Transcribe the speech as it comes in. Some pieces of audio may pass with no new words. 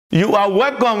You are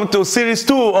welcome to series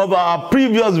 2 of our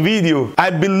previous video. I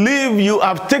believe you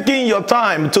have taken your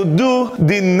time to do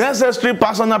the necessary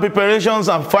personal preparations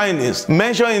and findings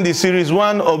mentioned in the series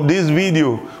 1 of this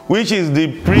video, which is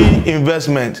the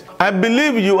pre-investment. I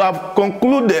believe you have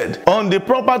concluded on the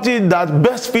property that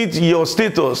best fits your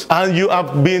status and you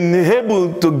have been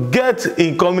able to get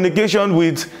in communication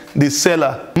with the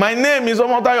seller. My name is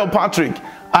Omotayo Patrick.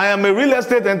 I am a real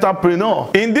estate entrepreneur.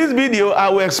 In this video, I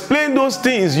will explain those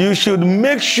things you should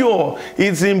make sure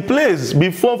it's in place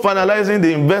before finalizing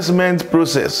the investment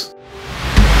process.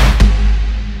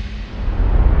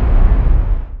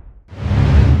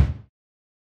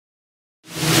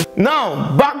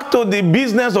 Now, back to the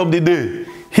business of the day.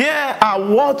 Here are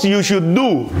what you should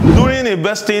do during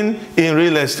investing in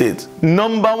real estate.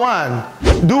 Number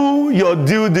 1, do your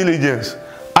due diligence.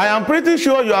 I am pretty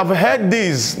sure you have heard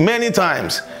this many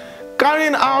times.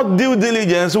 Carrying out due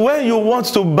diligence when you want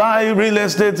to buy real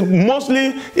estate,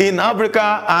 mostly in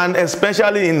Africa and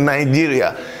especially in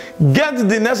Nigeria. Get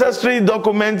the necessary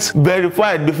documents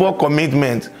verified before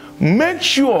commitment. Make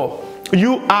sure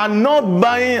you are not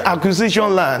buying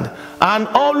acquisition land, and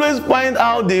always find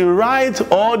out the right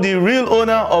or the real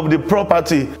owner of the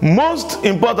property. Most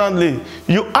importantly,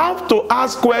 you have to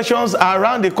ask questions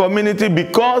around the community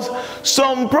because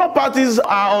some properties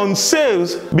are on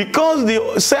sales because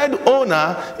the said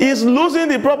owner is losing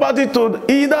the property to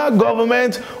either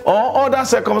government or other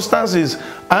circumstances,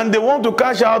 and they want to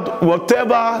cash out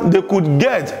whatever they could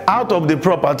get out of the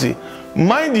property.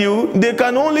 Mind you, they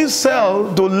can only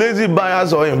sell to lazy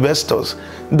buyers or investors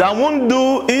that won't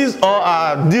do his or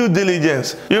her due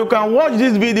diligence. You can watch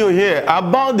this video here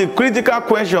about the critical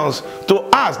questions to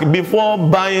ask before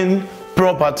buying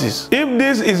properties. If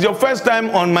this is your first time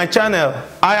on my channel,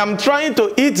 I am trying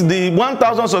to hit the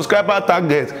 1,000 subscriber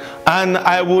target, and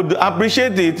I would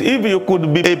appreciate it if you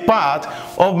could be a part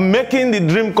of making the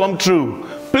dream come true.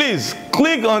 Please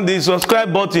click on the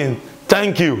subscribe button.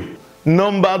 Thank you.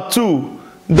 Number 2,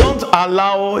 don't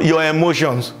allow your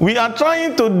emotions. We are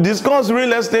trying to discuss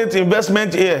real estate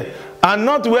investment here and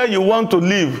not where you want to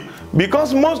live,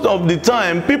 because most of the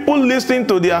time people listen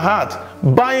to their heart,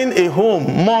 buying a home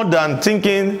more than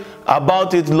thinking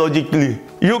about it logically.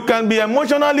 You can be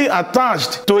emotionally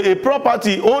attached to a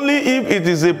property only if it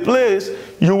is a place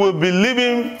you will be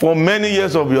living for many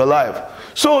years of your life.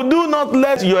 So do not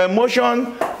let your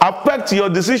emotion affect your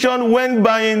decision when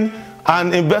buying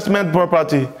an investment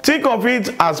property. Think of it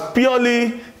as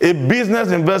purely a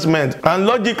business investment and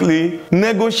logically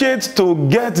negotiate to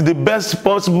get the best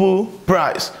possible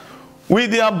price.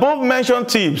 With the above mentioned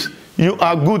tips, you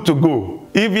are good to go.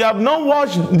 If you have not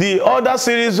watched the other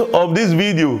series of this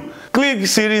video, click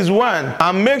series 1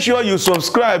 and make sure you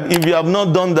subscribe if you have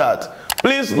not done that.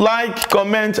 Please like,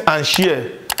 comment and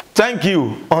share. Thank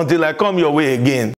you until I come your way again.